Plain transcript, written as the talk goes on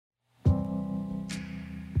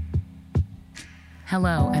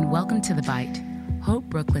Hello, and welcome to The Bite, Hope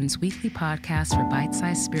Brooklyn's weekly podcast for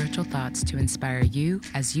bite-sized spiritual thoughts to inspire you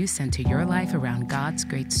as you center your life around God's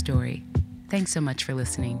great story. Thanks so much for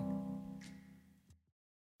listening.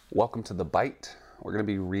 Welcome to The Bite. We're going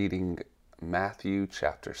to be reading Matthew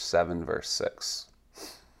chapter 7, verse 6.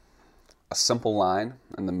 A simple line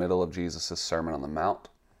in the middle of Jesus' Sermon on the Mount.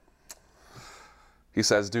 He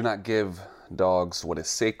says, "Do not give dogs what is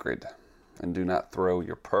sacred, and do not throw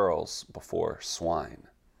your pearls before swine.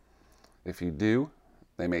 If you do,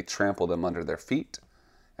 they may trample them under their feet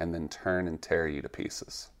and then turn and tear you to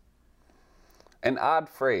pieces." An odd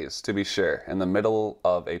phrase, to be sure, in the middle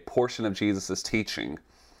of a portion of Jesus' teaching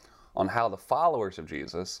on how the followers of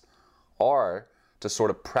Jesus are to sort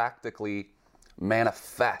of practically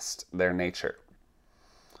manifest their nature.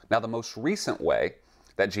 Now, the most recent way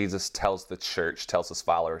that Jesus tells the church, tells his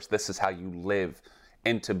followers, this is how you live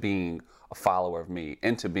into being a follower of me,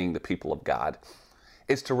 into being the people of God,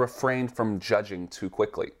 is to refrain from judging too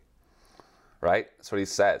quickly, right? That's what he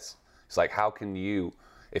says. He's like, how can you,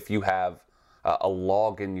 if you have a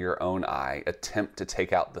log in your own eye, attempt to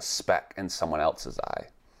take out the speck in someone else's eye?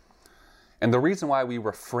 And the reason why we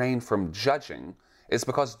refrain from judging is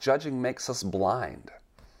because judging makes us blind.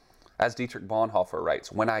 As Dietrich Bonhoeffer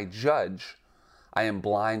writes, "When I judge, I am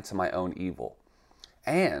blind to my own evil,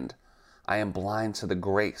 and I am blind to the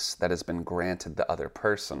grace that has been granted the other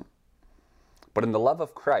person." But in the love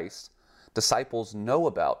of Christ, disciples know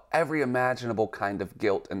about every imaginable kind of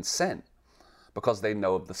guilt and sin because they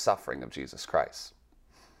know of the suffering of Jesus Christ.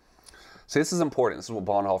 See, this is important. This is what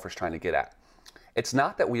Bonhoeffer's trying to get at. It's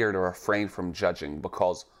not that we are to refrain from judging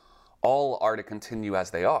because all are to continue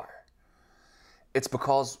as they are. It's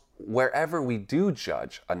because wherever we do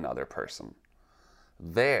judge another person,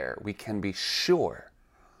 there we can be sure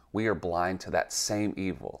we are blind to that same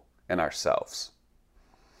evil in ourselves.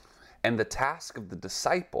 And the task of the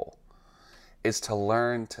disciple is to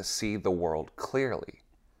learn to see the world clearly,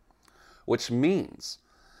 which means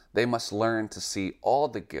they must learn to see all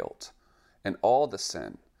the guilt and all the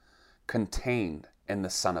sin contained in the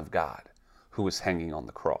Son of God who is hanging on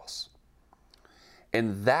the cross.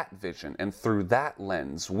 In that vision and through that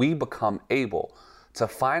lens, we become able to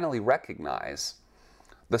finally recognize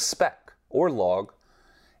the speck or log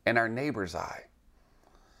in our neighbor's eye,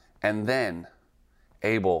 and then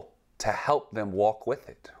able to help them walk with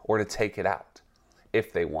it or to take it out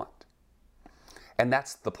if they want. And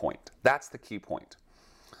that's the point. That's the key point.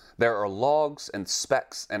 There are logs and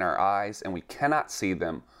specks in our eyes, and we cannot see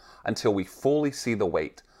them until we fully see the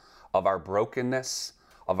weight of our brokenness,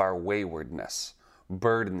 of our waywardness,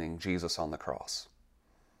 burdening Jesus on the cross.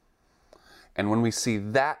 And when we see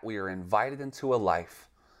that, we are invited into a life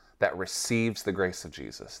that receives the grace of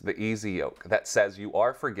Jesus, the easy yoke that says you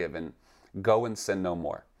are forgiven, go and sin no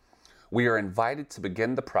more. We are invited to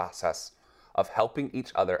begin the process of helping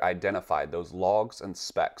each other identify those logs and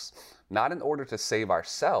specks, not in order to save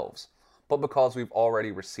ourselves, but because we've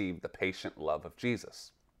already received the patient love of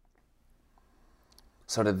Jesus.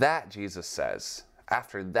 So to that, Jesus says,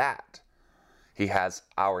 after that, he has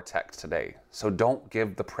our text today. So don't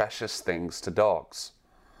give the precious things to dogs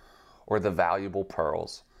or the valuable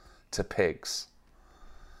pearls to pigs,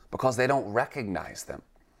 because they don't recognize them.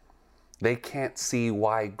 They can't see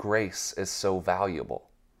why grace is so valuable.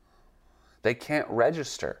 They can't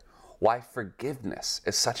register why forgiveness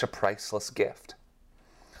is such a priceless gift.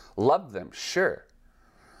 Love them, sure,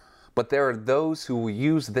 but there are those who will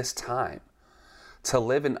use this time to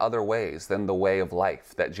live in other ways than the way of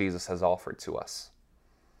life that Jesus has offered to us.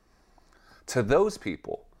 To those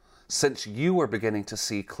people, since you are beginning to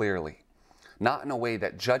see clearly, not in a way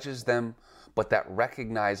that judges them, but that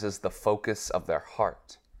recognizes the focus of their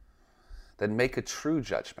heart, then make a true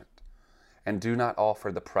judgment and do not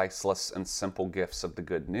offer the priceless and simple gifts of the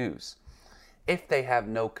good news if they have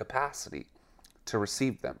no capacity to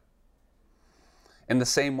receive them. In the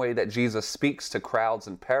same way that Jesus speaks to crowds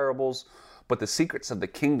in parables, but the secrets of the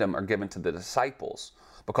kingdom are given to the disciples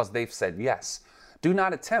because they've said yes, do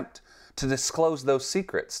not attempt to disclose those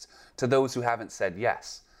secrets to those who haven't said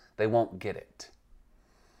yes. They won't get it.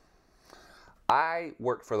 I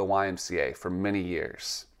worked for the YMCA for many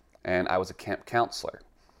years, and I was a camp counselor.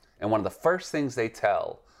 And one of the first things they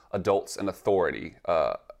tell adults in authority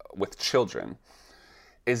with children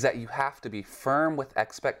is that you have to be firm with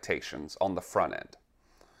expectations on the front end.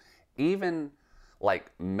 Even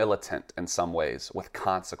like militant in some ways with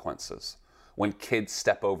consequences when kids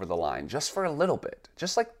step over the line just for a little bit,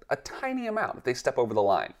 just like a tiny amount. If they step over the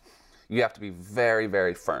line, you have to be very,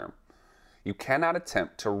 very firm. You cannot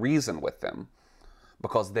attempt to reason with them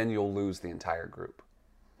because then you'll lose the entire group.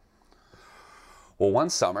 Well,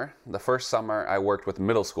 one summer, the first summer I worked with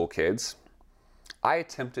middle school kids, I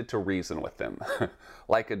attempted to reason with them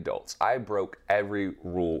like adults. I broke every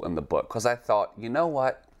rule in the book because I thought, you know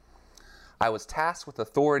what? I was tasked with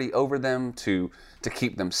authority over them to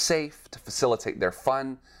keep them safe, to facilitate their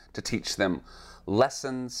fun, to teach them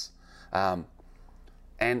lessons. And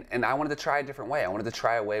I wanted to try a different way. I wanted to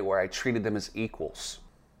try a way where I treated them as equals.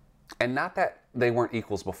 And not that they weren't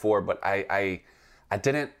equals before, but I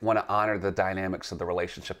didn't want to honor the dynamics of the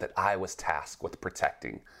relationship that I was tasked with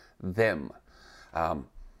protecting them.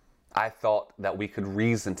 I thought that we could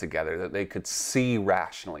reason together, that they could see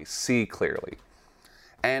rationally, see clearly.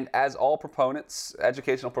 And as all proponents,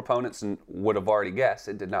 educational proponents, would have already guessed,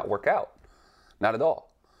 it did not work out. Not at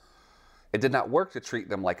all. It did not work to treat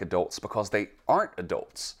them like adults because they aren't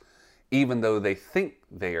adults, even though they think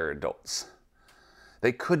they are adults.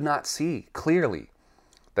 They could not see clearly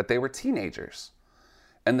that they were teenagers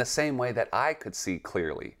in the same way that I could see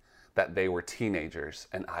clearly that they were teenagers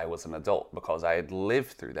and I was an adult because I had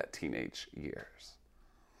lived through that teenage years.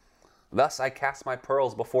 Thus, I cast my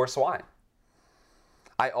pearls before swine.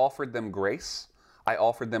 I offered them grace. I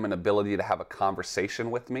offered them an ability to have a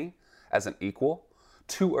conversation with me as an equal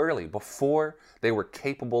too early, before they were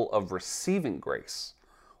capable of receiving grace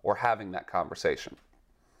or having that conversation.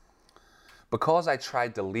 Because I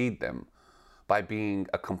tried to lead them by being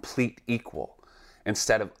a complete equal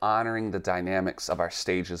instead of honoring the dynamics of our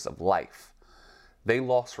stages of life, they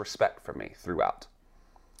lost respect for me throughout.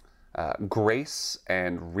 Grace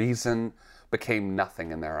and reason became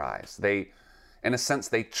nothing in their eyes. In a sense,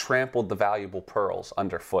 they trampled the valuable pearls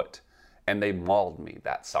underfoot, and they mauled me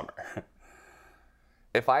that summer.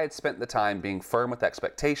 If I had spent the time being firm with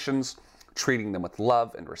expectations, treating them with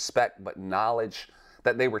love and respect, but knowledge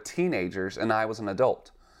that they were teenagers and I was an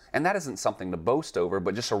adult. And that isn't something to boast over,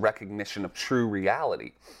 but just a recognition of true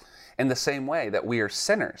reality. In the same way that we are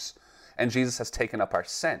sinners and Jesus has taken up our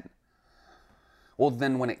sin. Well,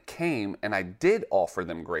 then when it came and I did offer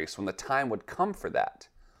them grace, when the time would come for that,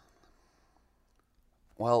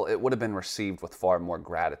 well, it would have been received with far more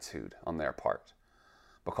gratitude on their part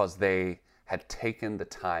because they had taken the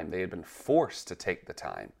time, they had been forced to take the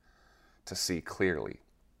time to see clearly.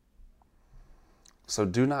 So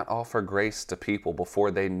do not offer grace to people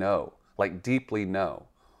before they know, like deeply know,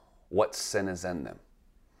 what sin is in them.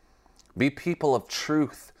 Be people of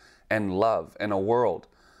truth and love in a world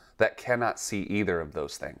that cannot see either of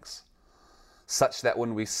those things, such that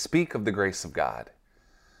when we speak of the grace of God,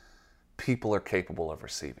 people are capable of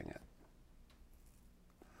receiving it.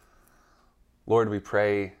 Lord, we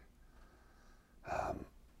pray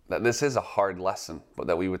that this is a hard lesson, but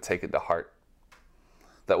that we would take it to heart,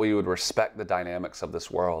 that we would respect the dynamics of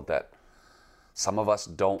this world, that some of us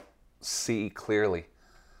don't see clearly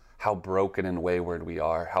how broken and wayward we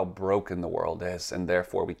are, how broken the world is, and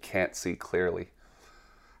therefore we can't see clearly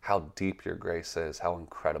how deep your grace is, how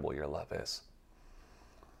incredible your love is.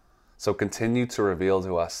 So continue to reveal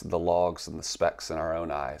to us the logs and the specks in our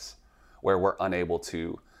own eyes, where we're unable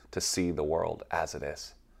to see the world as it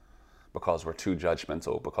is, because we're too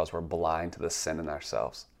judgmental, because we're blind to the sin in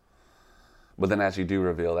ourselves. But then as you do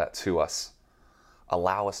reveal that to us,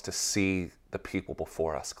 allow us to see the people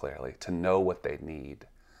before us clearly, to know what they need,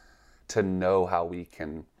 to know how we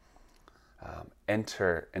can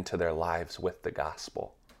enter into their lives with the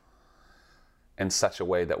gospel in such a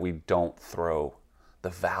way that we don't throw the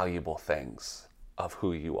valuable things of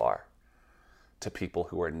who you are to people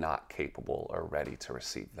who are not capable or ready to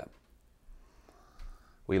receive them.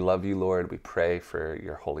 We love you, Lord. We pray for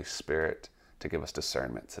your Holy Spirit to give us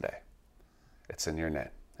discernment today. It's in your name.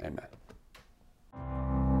 Amen.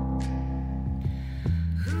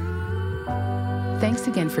 Thanks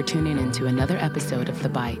again for tuning in to another episode of The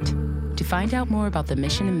Bite. To find out more about the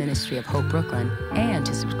mission and ministry of Hope Brooklyn and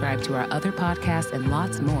to subscribe to our other podcasts and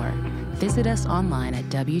lots more, visit us online at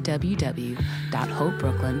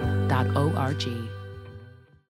www.hopebrooklyn.org.